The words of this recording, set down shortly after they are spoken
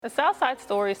The Southside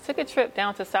Stories took a trip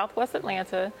down to Southwest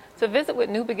Atlanta to visit with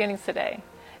New Beginnings today.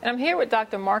 And I'm here with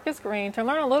Dr. Marcus Green to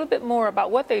learn a little bit more about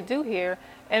what they do here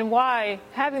and why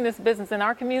having this business in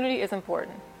our community is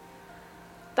important.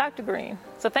 Dr. Green,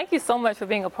 so thank you so much for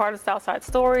being a part of Southside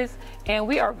Stories, and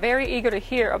we are very eager to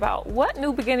hear about what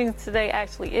New Beginnings Today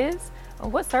actually is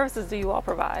and what services do you all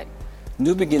provide.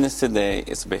 New Beginnings Today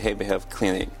is a behavioral health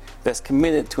clinic that's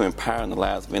committed to empowering the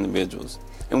lives of individuals.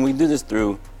 And we do this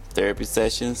through therapy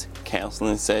sessions,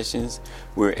 counseling sessions.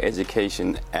 We're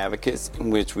education advocates in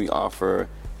which we offer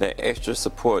that extra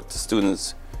support to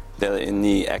students that are in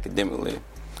need academically.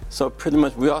 So pretty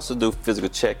much we also do physical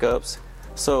checkups.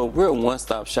 So we're a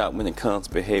one-stop shop when it comes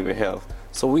to behavioral health.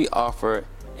 So we offer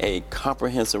a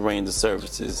comprehensive range of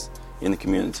services in the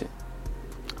community.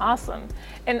 Awesome.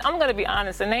 And I'm going to be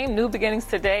honest, the name New Beginnings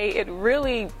Today, it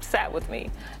really sat with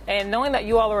me. And knowing that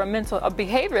you all are a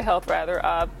behavioral health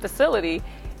facility,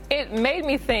 it made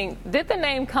me think, did the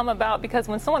name come about because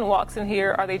when someone walks in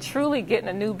here, are they truly getting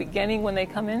a new beginning when they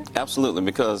come in? Absolutely,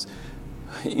 because,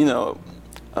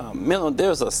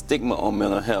 there's a stigma on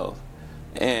mental health,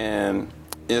 and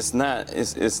it's not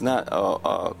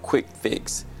a quick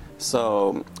fix.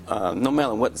 So no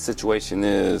matter what the situation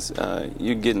is,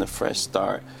 you're getting a fresh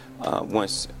start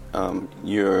once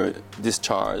you're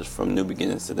discharged from New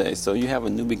Beginnings Today. So you have a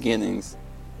new beginnings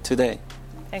today.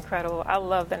 Incredible. I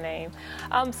love the name.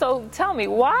 So tell me,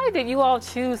 why did you all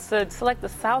choose to select the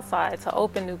Southside to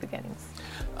open New Beginnings?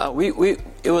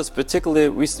 It was particularly,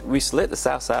 we selected the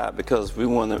Southside because we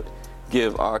want to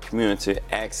give our community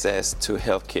access to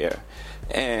health care.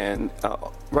 And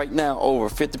right now, over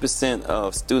 50%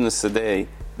 of students today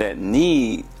that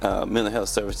need mental health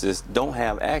services don't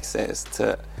have access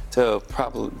to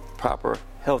proper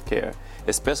health care,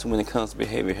 especially when it comes to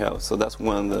behavioral health. So that's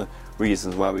one of the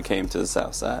reasons why we came to the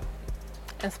Southside.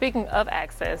 And speaking of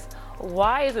access,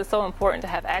 why is it so important to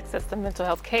have access to mental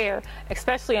health care,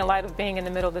 especially in light of being in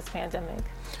the middle of this pandemic?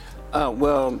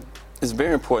 Well, it's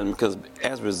very important because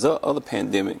as a result of the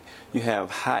pandemic, you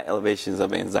have high elevations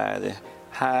of anxiety,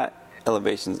 high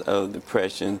elevations of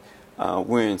depression.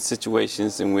 We're in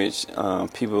situations in which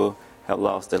people have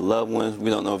lost their loved ones. We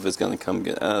don't know if it's going to come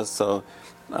get us. So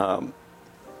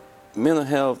mental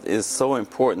health is so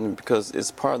important because it's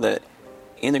part of that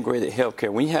integrated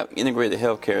healthcare. When you have integrated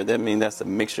healthcare, that means that's a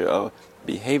mixture of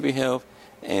behavioral health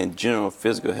and general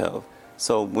physical health.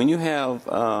 So when you have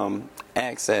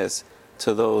access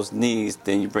to those needs,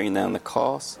 then you bring down the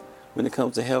cost when it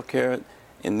comes to healthcare,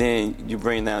 and then you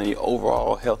bring down your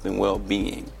overall health and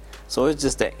well-being. So it's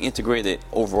just that integrated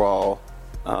overall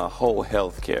whole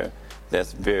healthcare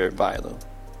that's very vital.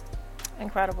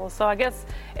 Incredible. So I guess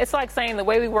it's like saying the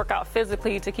way we work out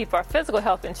physically to keep our physical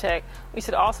health in check, we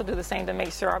should also do the same to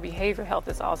make sure our behavioral health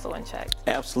is also in check.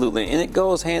 Absolutely, and it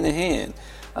goes hand in hand.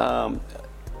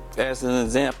 As an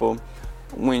example,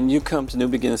 when you come to New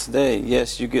Beginnings Today,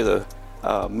 yes, you get a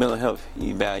mental health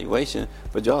evaluation,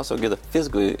 but you also get a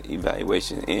physical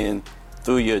evaluation. And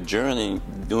through your journey,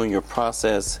 doing your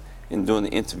process and doing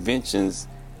the interventions,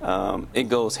 it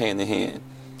goes hand in hand.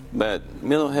 But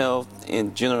mental health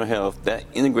and general health, that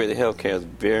integrated health care is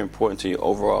very important to your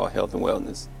overall health and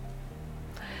wellness.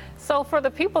 So for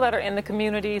the people that are in the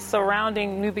community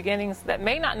surrounding New Beginnings that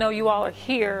may not know you all are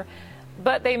here,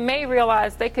 but they may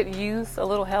realize they could use a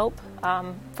little help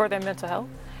for their mental health,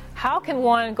 how can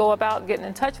one go about getting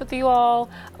in touch with you all?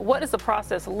 What does the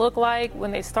process look like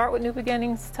when they start with New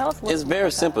Beginnings? Tell us a little bit. It's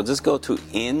very simple. Just go to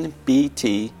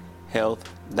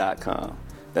nbthealth.com.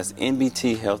 That's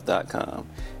nbthealth.com.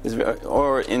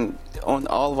 On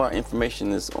all of our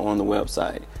information is on the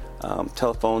website.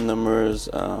 Telephone numbers,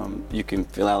 you can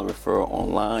fill out a referral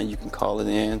online. You can call it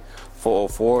in,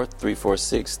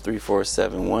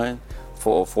 404-346-3471,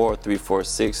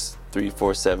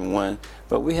 404-346-3471.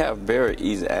 But we have very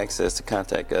easy access to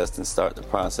contact us and start the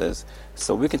process.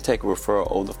 So we can take a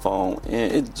referral over the phone,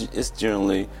 and it's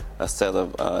generally a set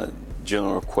of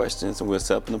general questions, and we'll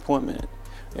set up an appointment.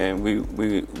 And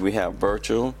we have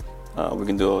virtual, we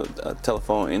can do a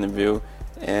telephone interview,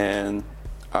 and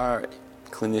our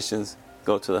clinicians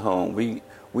go to the home.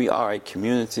 We are a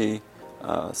community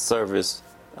service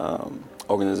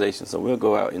organization, so we'll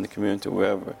go out in the community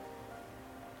wherever.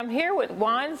 I'm here with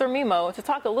Juan Zermimo to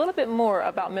talk a little bit more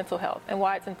about mental health and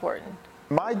why it's important.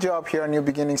 My job here at New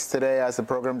Beginnings Today as a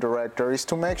program director is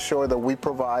to make sure that we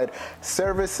provide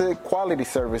services, quality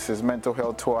services, mental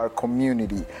health to our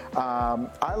community.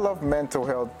 I love mental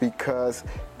health because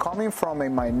coming from a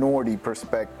minority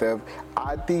perspective,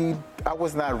 I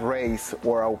was not raised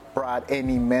or brought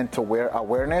any mental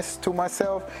awareness to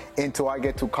myself until I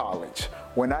get to college.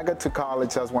 When I got to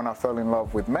college, that's when I fell in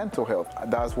love with mental health.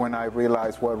 That's when I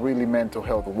realized what really mental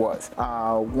health was.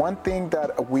 One thing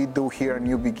that we do here at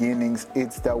New Beginnings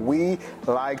is that we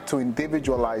like to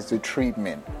individualize the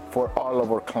treatment for all of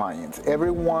our clients.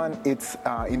 Everyone, it's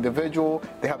individual,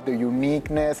 they have their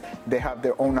uniqueness, they have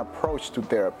their own approach to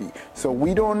therapy. So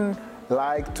we don't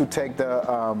like to take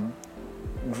the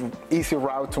easy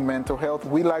route to mental health.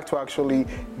 We like to actually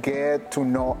get to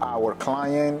know our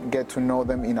client, get to know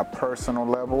them in a personal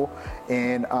level,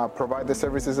 and provide the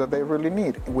services that they really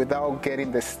need without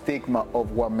getting the stigma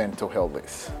of what mental health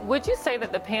is. Would you say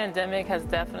that the pandemic has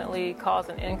definitely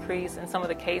caused an increase in some of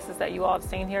the cases that you all have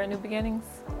seen here at New Beginnings?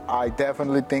 I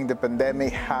definitely think the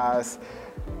pandemic has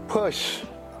pushed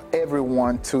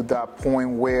everyone to that point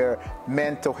where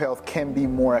mental health can be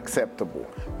more acceptable,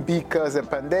 because the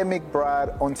pandemic brought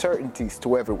uncertainties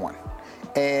to everyone.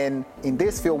 And in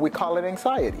this field, we call it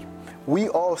anxiety. We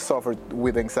all suffered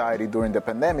with anxiety during the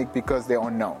pandemic because the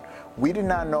unknown. We did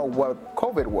not know what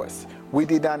COVID was. We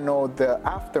did not know the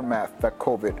aftermath that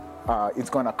COVID is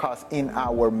going to cause in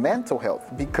our mental health,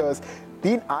 because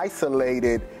being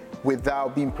isolated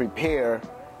without being prepared,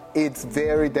 it's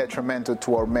very detrimental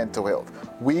to our mental health.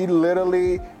 We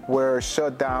literally were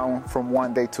shut down from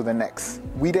one day to the next.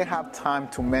 We didn't have time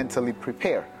to mentally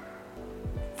prepare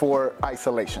for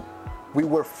isolation. We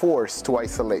were forced to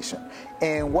isolation.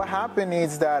 And what happened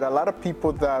is that a lot of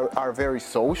people that are very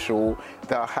social,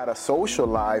 that had a social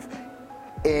life,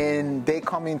 and they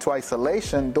come into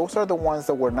isolation, those are the ones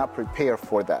that were not prepared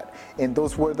for that. And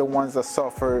those were the ones that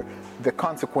suffer the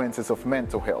consequences of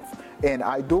mental health. And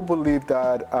I do believe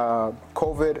that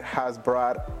COVID has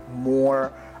brought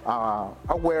more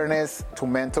awareness to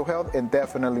mental health, and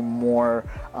definitely more,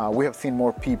 we have seen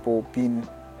more people being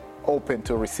open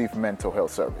to receive mental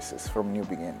health services from New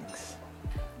Beginnings.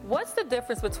 What's the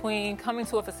difference between coming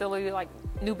to a facility like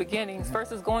New Beginnings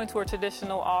versus going to a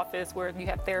traditional office where you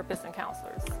have therapists and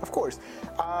counselors? Of course.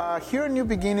 Here at New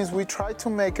Beginnings, we try to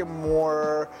make it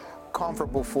more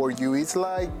comfortable for you. It's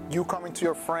like you coming to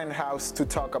your friend's house to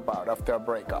talk about after a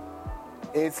breakup.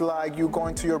 It's like you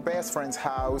going to your best friend's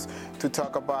house to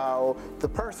talk about the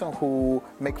person who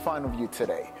make fun of you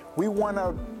today. We want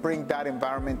to bring that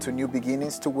environment to New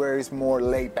Beginnings to where it's more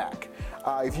laid back.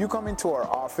 If you come into our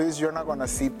office, you're not going to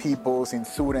see people in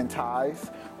suit and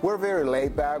ties. We're very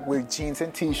laid back with jeans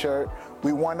and t-shirt.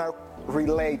 We want to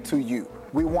relate to you.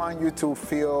 We want you to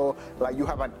feel like you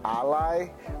have an ally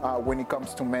when it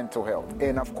comes to mental health.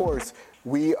 And of course,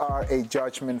 we are a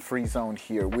judgment-free zone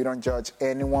here. We don't judge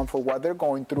anyone for what they're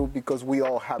going through, because we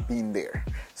all have been there.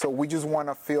 So we just want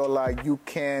to feel like you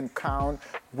can count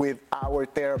with our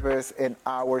therapists and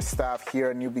our staff here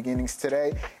at New Beginnings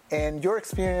today. And your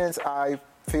experience, I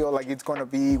feel like it's going to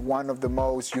be one of the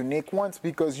most unique ones,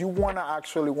 because you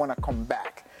actually want to come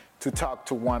back to talk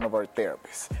to one of our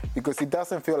therapists, because it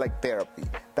doesn't feel like therapy.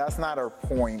 That's not our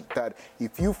point. That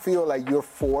if you feel like you're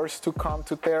forced to come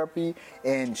to therapy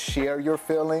and share your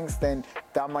feelings, then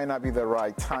that might not be the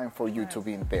right time for you to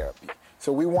be in therapy.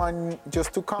 So we want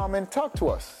just to come and talk to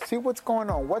us, see what's going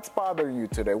on, what's bothering you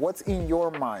today, what's in your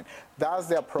mind. That's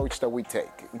the approach that we take,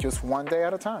 just one day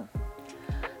at a time.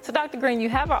 So Dr. Green, you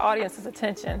have our audience's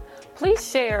attention. Please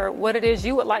share what it is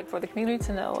you would like for the community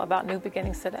to know about New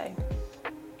Beginnings today.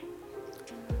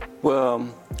 Well,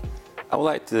 I would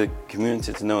like the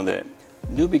community to know that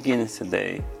New Beginnings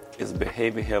Today is a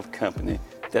behavioral health company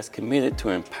that's committed to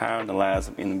empowering the lives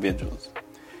of individuals.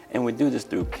 And we do this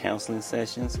through counseling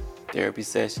sessions, therapy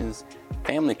sessions,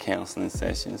 family counseling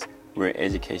sessions. We're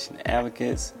education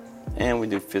advocates, and we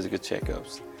do physical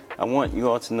checkups. I want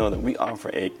you all to know that we offer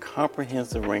a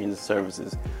comprehensive range of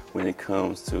services when it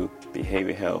comes to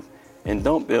behavioral health. And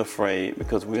don't be afraid,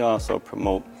 because we also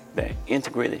promote that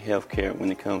integrated health care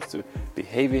when it comes to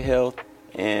behavioral health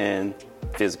and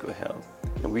physical health.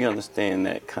 And we understand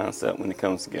that concept when it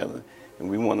comes together. And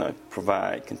we want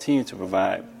to continue to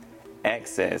provide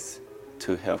access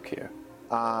to health care.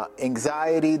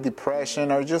 Anxiety,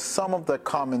 depression are just some of the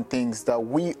common things that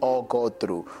we all go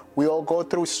through. We all go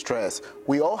through stress.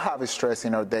 We all have stress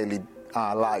in our daily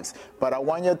lives. But I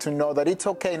want you to know that it's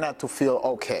okay not to feel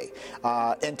okay,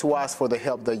 and to ask for the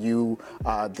help that you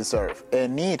deserve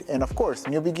and need. And of course,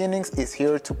 New Beginnings is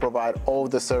here to provide all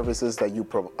the services that you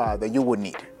would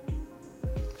need.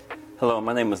 Hello,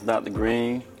 my name is Dr.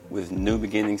 Green with New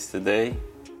Beginnings Today.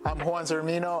 I'm Juan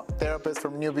Zermino, therapist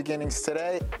from New Beginnings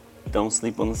Today. Don't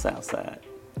sleep on the Southside.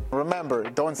 Remember,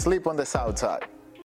 don't sleep on the Southside.